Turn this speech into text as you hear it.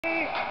It's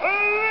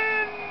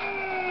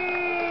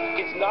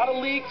not a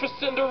league for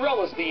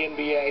Cinderellas, the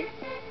NBA.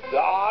 The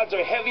odds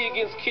are heavy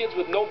against kids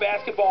with no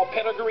basketball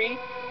pedigree,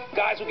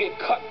 guys who get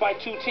cut by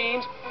two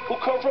teams who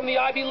come from the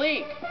Ivy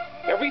League.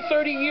 Every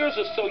 30 years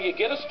or so, you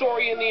get a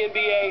story in the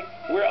NBA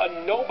where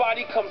a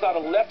nobody comes out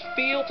of left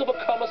field to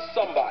become a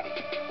somebody.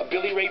 A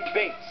Billy Ray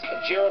Bates,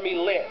 a Jeremy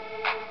Lin.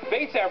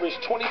 Bates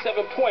averaged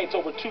 27 points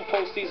over 2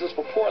 postseasons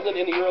for Portland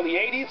in the early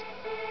 80s,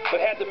 but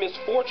had the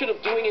misfortune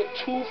of doing it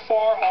too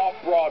far off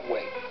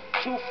Broadway,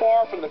 too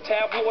far from the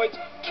tabloids,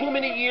 too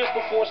many years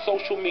before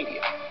social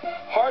media.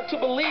 Hard to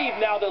believe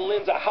now that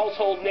Lin's a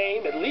household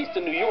name, at least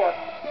in New York,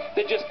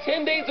 that just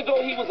 10 days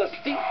ago he was a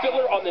seat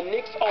filler on the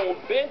Knicks' own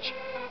bench,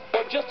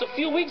 or just a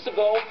few weeks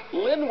ago,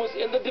 Lin was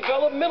in the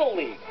developmental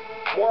league,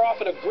 more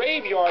often a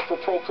graveyard for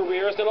pro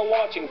careers than a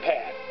launching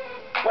pad.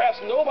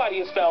 Perhaps nobody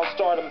has found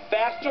stardom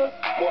faster,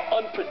 more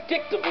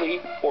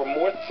unpredictably, or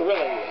more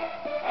thrillingly.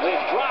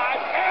 Lin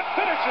drives and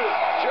finishes.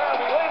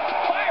 Jeremy Lin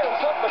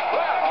fires up the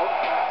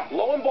crowd.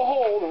 Lo and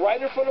behold, right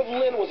in front of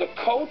Lin was a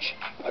coach,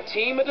 a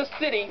team, and a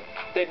city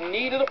that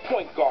needed a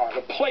point guard,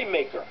 a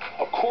playmaker,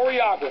 a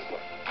choreographer,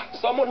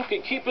 someone who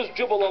can keep his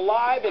dribble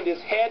alive and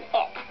his head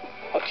up,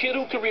 a kid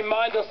who can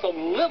remind us a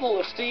little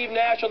of Steve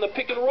Nash on the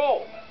pick and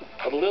roll,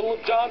 a little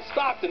of John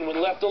Stockton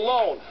when left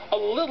alone, a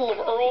little of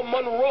Earl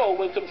Monroe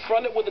when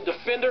confronted with a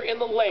defender in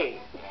the lane.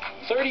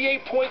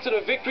 38 points in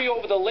a victory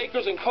over the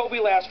Lakers and Kobe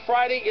last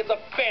Friday is a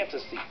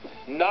fantasy,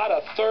 not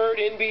a third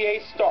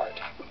NBA start.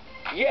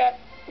 Yet,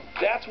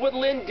 that's what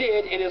Lin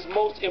did in his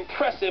most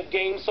impressive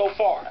game so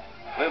far.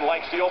 Lin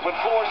likes the open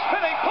floor,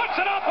 spinning, puts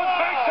it up and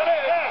banks it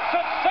in.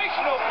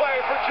 Sensational play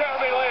for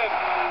Jeremy Lin.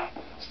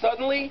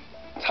 Suddenly,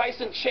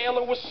 Tyson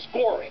Chandler was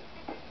scoring.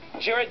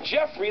 Jared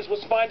Jeffries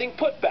was finding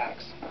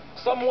putbacks.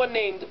 Someone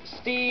named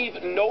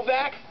Steve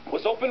Novak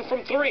was open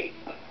from 3.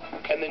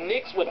 And the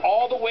Knicks went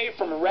all the way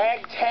from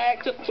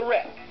ragtag to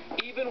threat,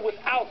 even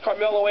without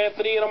Carmelo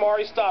Anthony and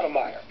Amari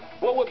Stoudemire.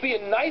 What would be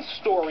a nice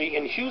story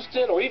in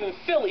Houston or even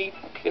Philly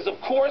is, of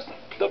course,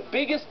 the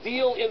biggest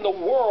deal in the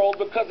world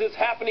because it's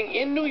happening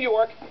in New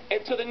York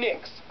and to the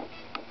Knicks.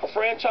 A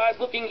franchise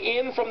looking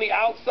in from the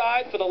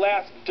outside for the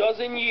last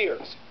dozen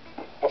years.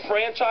 A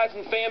franchise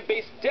and fan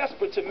base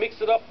desperate to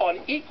mix it up on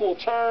equal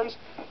terms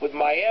with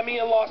Miami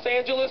and Los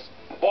Angeles,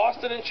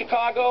 Boston and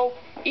Chicago,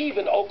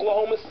 even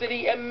Oklahoma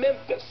City and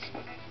Memphis.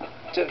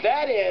 To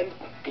that end,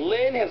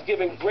 Lin has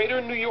given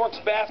greater New York's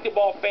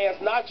basketball fans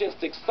not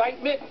just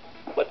excitement,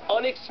 but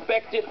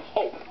unexpected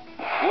hope.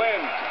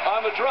 Lin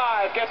on the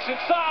drive, gets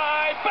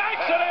inside,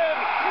 banks it in!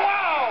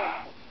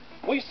 Wow!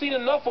 We've seen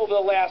enough over the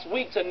last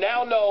week to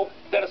now know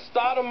that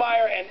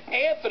Stoudemire and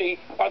Anthony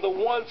are the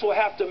ones who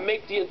have to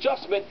make the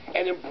adjustment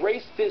and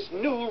embrace this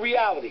new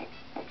reality.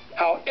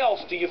 How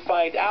else do you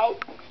find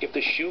out if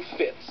the shoe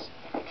fits?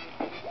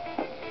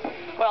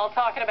 Well,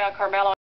 talking about Carmelo